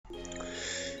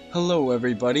Hello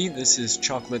everybody, this is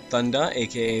Chocolate Thunder,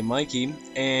 aka Mikey,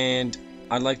 and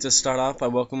I'd like to start off by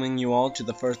welcoming you all to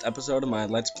the first episode of my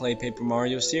Let's Play Paper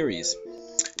Mario series.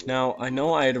 Now, I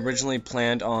know I had originally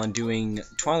planned on doing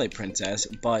Twilight Princess,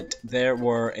 but there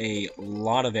were a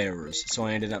lot of errors, so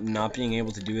I ended up not being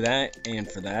able to do that, and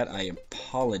for that I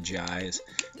apologize.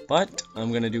 But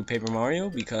I'm gonna do Paper Mario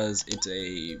because it's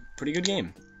a pretty good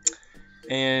game.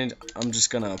 And I'm just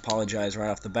gonna apologize right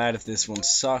off the bat if this one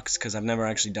sucks, because I've never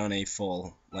actually done a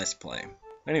full Let's Play.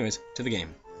 Anyways, to the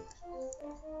game.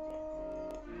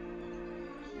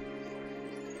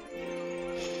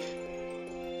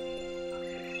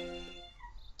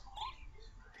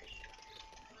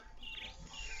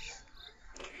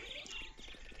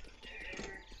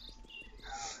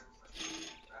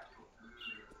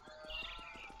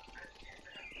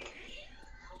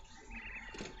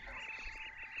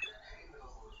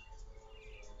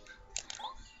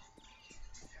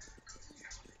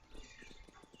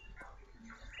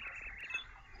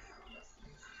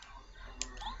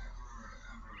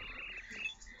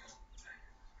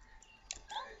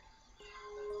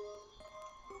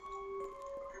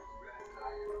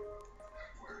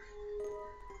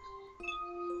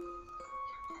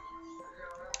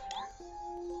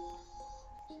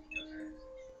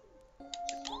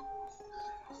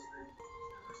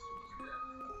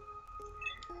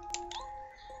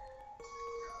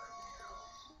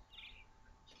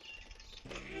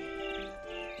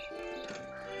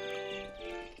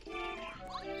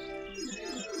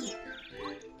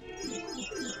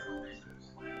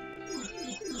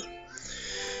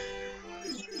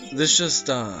 This just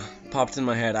popped in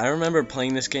my head. I remember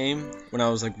playing this game when I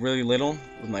was like really little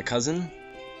with my cousin.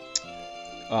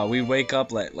 We'd wake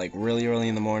up like really early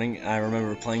in the morning. I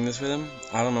remember playing this with him.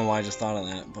 I don't know why I just thought of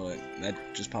that, but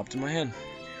that just popped in my head.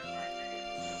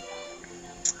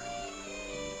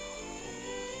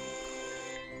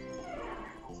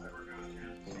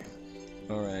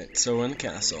 Alright, so we're in the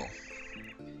castle.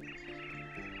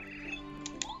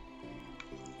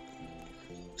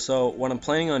 So what I'm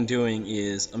planning on doing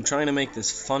is I'm trying to make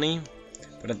this funny,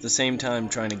 but at the same time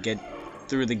trying to get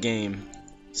through the game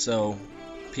so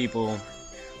people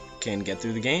can get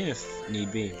through the game if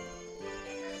need be.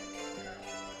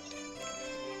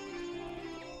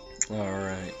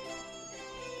 Alright.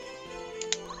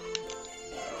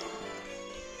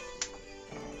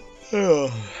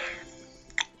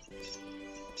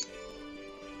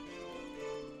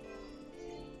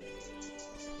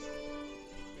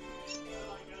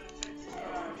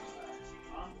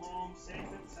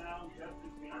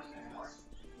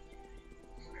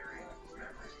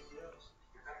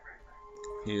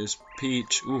 Here's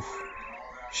Peach. Ooh,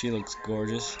 she looks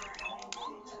gorgeous.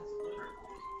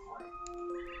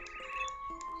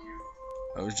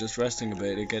 I was just resting a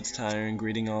bit. It gets tiring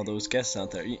greeting all those guests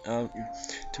out there.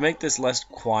 To make this less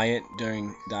quiet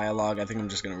during dialogue, I think I'm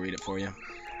just going to read it for you.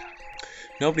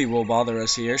 Nobody will bother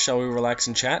us here. Shall we relax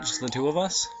and chat, just the two of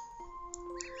us?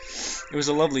 It was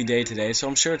a lovely day today, so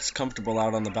I'm sure it's comfortable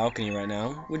out on the balcony right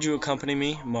now. Would you accompany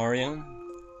me, Mario?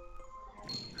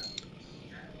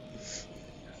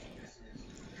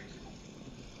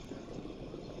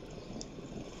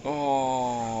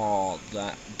 Oh,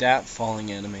 that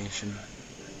falling animation.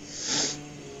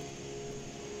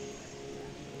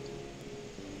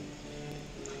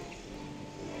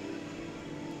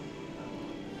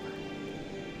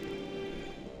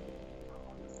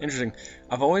 Interesting.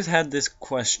 I've always had this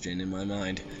question in my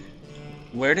mind.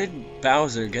 Where did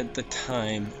Bowser get the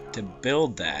time to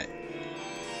build that?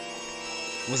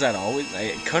 Was that always...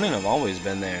 It couldn't have always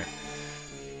been there.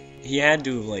 He had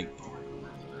to have, like...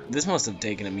 This must have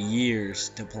taken him years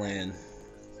to plan.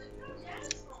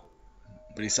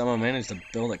 But he somehow managed to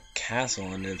build a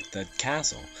castle under the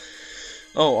castle.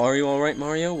 Oh, are you alright,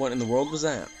 Mario? What in the world was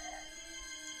that?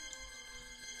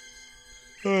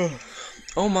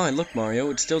 Oh my, look, Mario,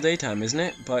 it's still daytime, isn't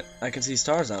it? But I can see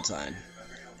stars outside.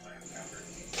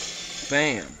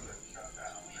 Bam!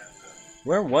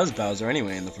 Where was Bowser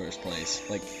anyway in the first place?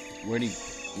 Like,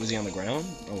 was he on the ground?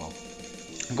 Oh well.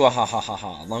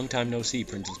 Gwahahaha, long time no see,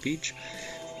 Princess Peach.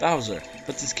 Bowser,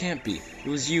 but this can't be. It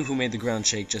was you who made the ground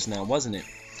shake just now, wasn't it?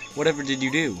 Whatever did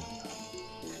you do?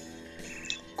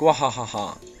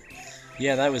 Gwahahaha.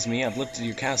 Yeah, that was me. I've lifted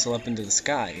your castle up into the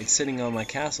sky. It's sitting on my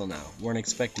castle now. Weren't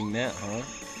expecting that, huh?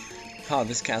 Ha,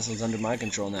 this castle's under my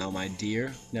control now, my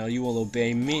dear. Now you will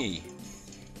obey me.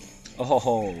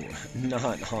 Oh,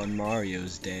 not on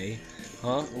Mario's day.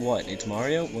 Huh? What, it's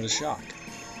Mario? What a shock.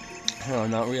 Oh,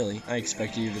 not really. I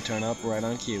expected you to turn up right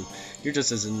on cue. You're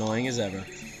just as annoying as ever.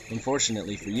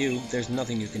 Unfortunately for you, there's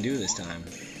nothing you can do this time.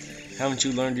 Haven't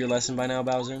you learned your lesson by now,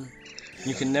 Bowser?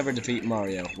 You can never defeat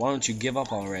Mario. Why don't you give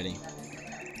up already?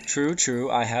 True, true,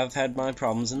 I have had my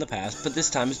problems in the past, but this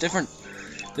time is different.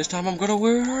 This time I'm gonna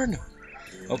win!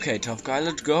 Okay, tough guy,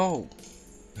 let's go!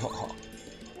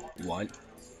 What?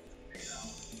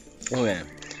 Okay.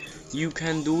 You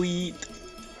can do it!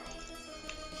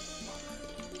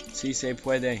 Si se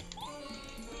puede.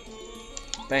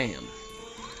 Bam!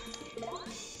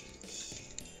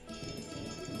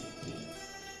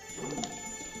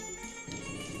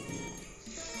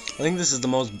 I think this is the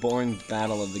most boring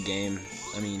battle of the game.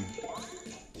 I mean,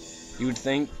 you would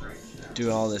think,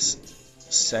 do all this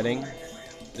setting,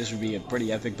 this would be a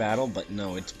pretty epic battle, but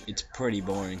no, it's pretty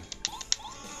boring.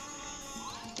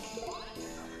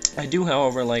 I do,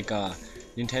 however, like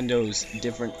Nintendo's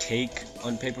different take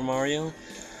on Paper Mario,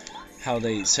 how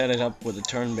they set it up with a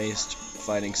turn-based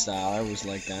fighting style. I always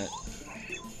like that.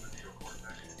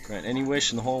 Grant any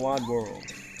wish in the whole wide world.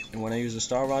 And when I use a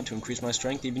Star Rod to increase my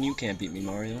strength, even you can't beat me,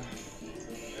 Mario.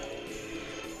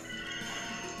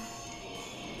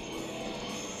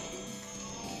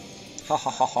 Ha ha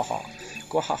ha ha ha.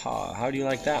 Gwahaha. How do you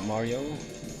like that, Mario?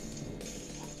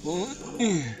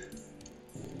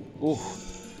 Ooh.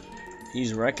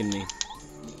 He's wrecking me.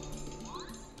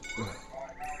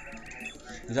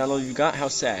 Is that all you got? How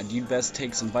sad. You'd best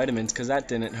take some vitamins, because that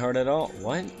didn't hurt at all.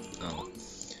 What? Oh.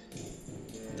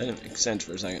 That didn't make sense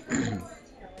for a second.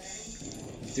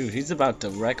 Dude, he's about to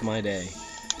wreck my day.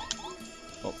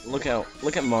 Oh, look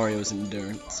at Mario's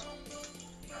endurance.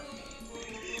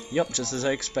 Yup, just as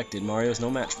I expected, Mario's no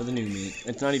match for the new me.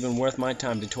 It's not even worth my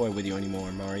time to toy with you anymore,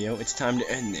 Mario. It's time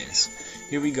to end this.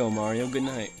 Here we go, Mario. Good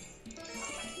night.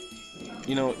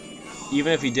 You know,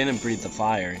 even if he didn't breathe the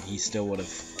fire, he still would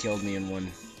have killed me in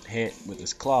one hit with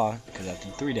his claw, because that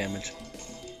did 3 damage.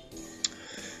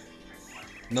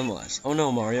 Nonetheless. Oh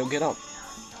no, Mario, get up.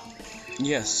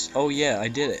 Yes. Oh yeah, I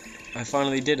did it. I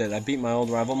finally did it. I beat my old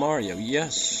rival Mario.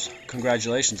 Yes.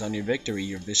 Congratulations on your victory,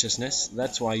 your viciousness.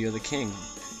 That's why you're the king.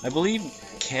 I believe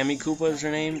Kammy Koopa is her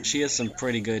name. She has some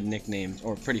pretty good nicknames,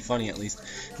 or pretty funny at least,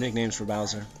 nicknames for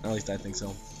Bowser. At least I think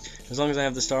so. As long as I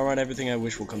have the Star Rod, everything I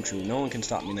wish will come true. No one can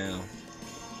stop me now.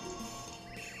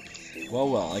 Well,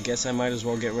 well, I guess I might as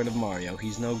well get rid of Mario.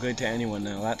 He's no good to anyone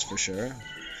now, that's for sure.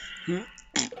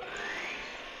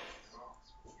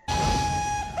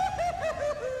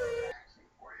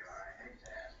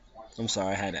 I'm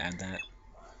sorry, I had to add that.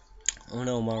 Oh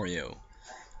no, Mario.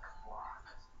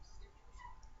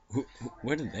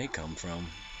 Where did they come from?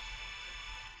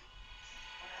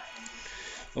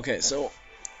 Okay, so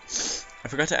I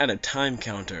forgot to add a time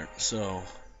counter, so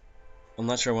I'm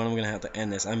not sure when I'm gonna have to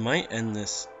end this. I might end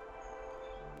this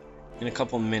in a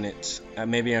couple minutes,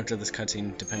 maybe after this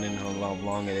cutscene, depending on how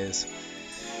long it is,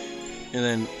 and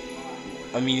then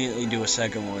immediately do a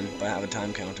second one, but have a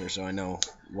time counter so I know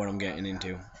what I'm getting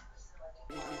into.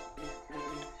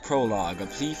 Prologue, a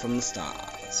plea from the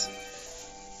stars.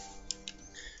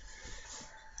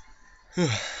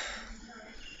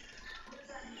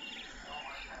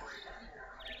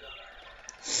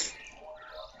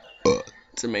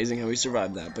 It's amazing how we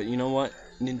survived that, but you know what?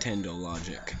 Nintendo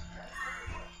logic.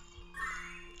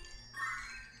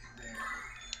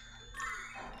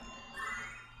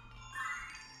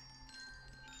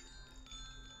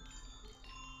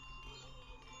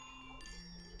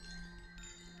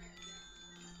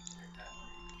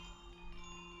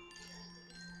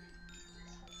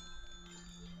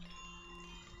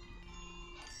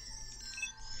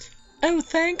 Oh,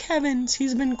 thank heavens!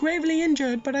 He's been gravely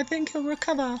injured, but I think he'll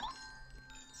recover.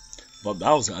 But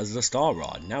Bowser has the Star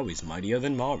Rod. Now he's mightier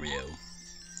than Mario.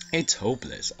 It's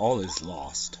hopeless. All is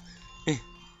lost.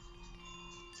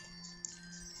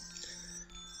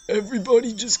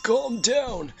 Everybody just calm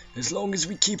down. As long as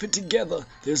we keep it together,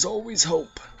 there's always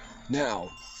hope.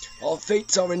 Now, our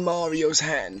fates are in Mario's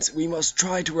hands. We must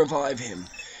try to revive him.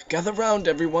 Gather round,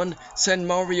 everyone. Send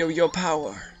Mario your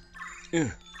power.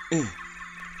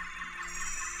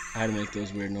 I had to make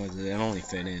those weird noises. They only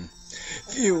fit in.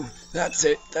 Phew, that's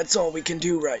it. That's all we can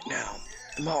do right now.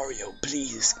 Mario,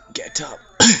 please, get up.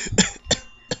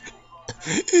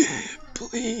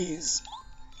 Please.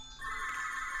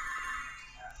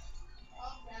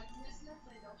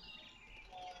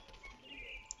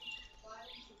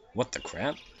 What the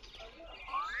crap?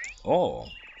 Oh,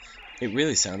 it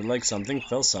really sounded like something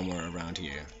fell somewhere around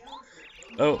here.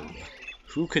 Oh,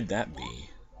 who could that be?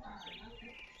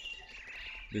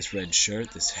 This red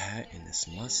shirt, this hat, and this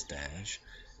mustache.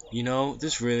 You know,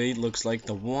 this really looks like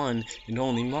the one and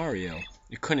only Mario.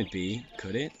 It couldn't be,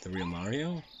 could it? The real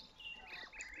Mario?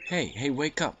 Hey,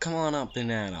 wake up. Come on up and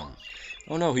at him.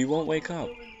 Oh no, he won't wake up.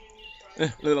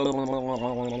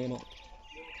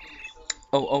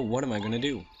 Oh, what am I gonna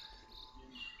do?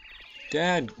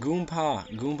 Dad, Goomba,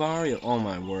 Goombario. Oh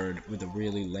my word, with the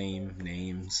really lame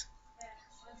names.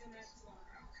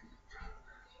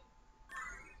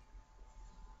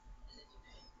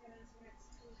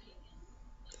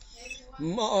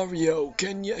 Mario,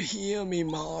 can you hear me,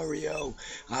 Mario?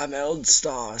 I'm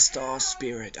Eldstar, Star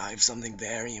Spirit. I have something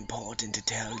very important to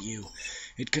tell you.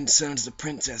 It concerns the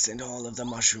princess and all of the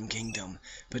Mushroom Kingdom,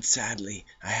 but sadly,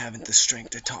 I haven't the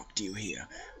strength to talk to you here.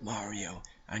 Mario,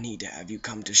 I need to have you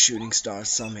come to Shooting Star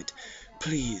Summit.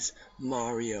 Please,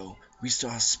 Mario, we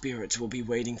Star Spirits will be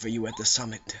waiting for you at the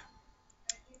summit.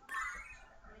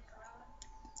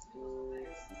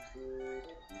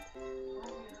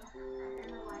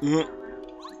 Uh,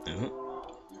 uh,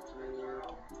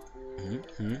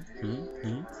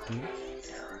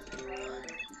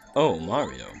 Oh,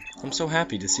 Mario, I'm so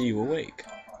happy to see you awake.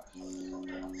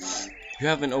 You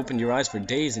haven't opened your eyes for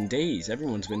days and days.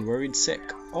 Everyone's been worried sick.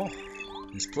 Oh,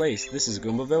 this is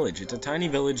Goomba Village. It's a tiny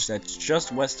village that's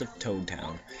just west of Toad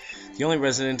Town. The only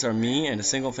residents are me and a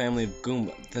single family of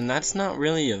Goomba. Then that's not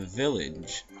really a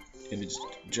village, if it's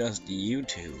just you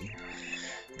two.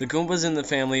 The Goombas in the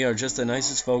family are just the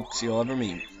nicest folks you'll ever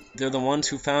meet. They're the ones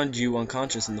who found you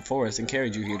unconscious in the forest and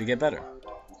carried you here to get better.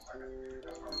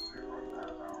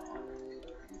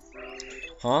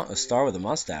 Huh? A star with a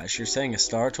mustache? You're saying a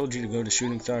star told you to go to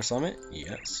Shooting Star Summit?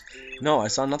 Yes. No, I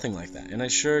saw nothing like that, and I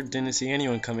sure didn't see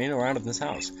anyone come in or out of this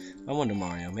house. I wonder,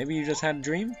 Mario, maybe you just had a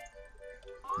dream?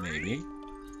 Maybe.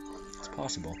 It's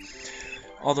possible.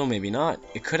 Although maybe not.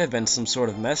 It could have been some sort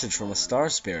of message from a star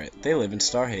spirit. They live in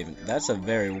Starhaven. That's a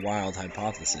very wild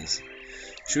hypothesis.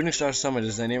 Shooting Star Summit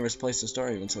is the nearest place to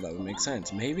Starhaven, so that would make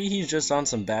sense. Maybe he's just on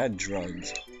some bad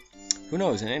drugs. Who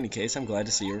knows? In any case, I'm glad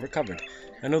to see you're recovered.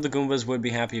 I know the Goombas would be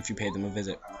happy if you paid them a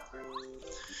visit.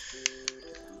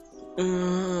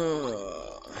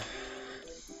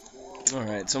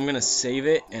 Alright, so I'm gonna save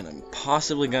it, and I'm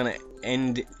possibly gonna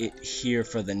end it here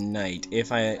for the night. If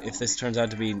this turns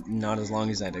out to be not as long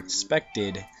as I'd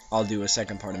expected, I'll do a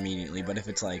second part immediately. But if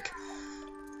it's like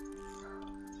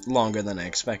longer than I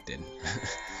expected,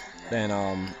 then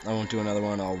I won't do another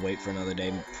one. I'll wait for another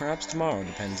day, perhaps tomorrow.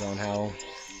 Depends on how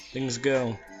things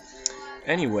go.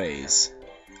 Anyways,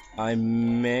 I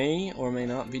may or may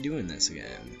not be doing this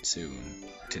again soon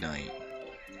tonight.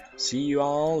 See you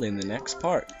all in the next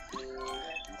part.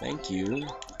 Thank you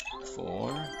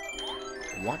for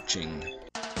watching.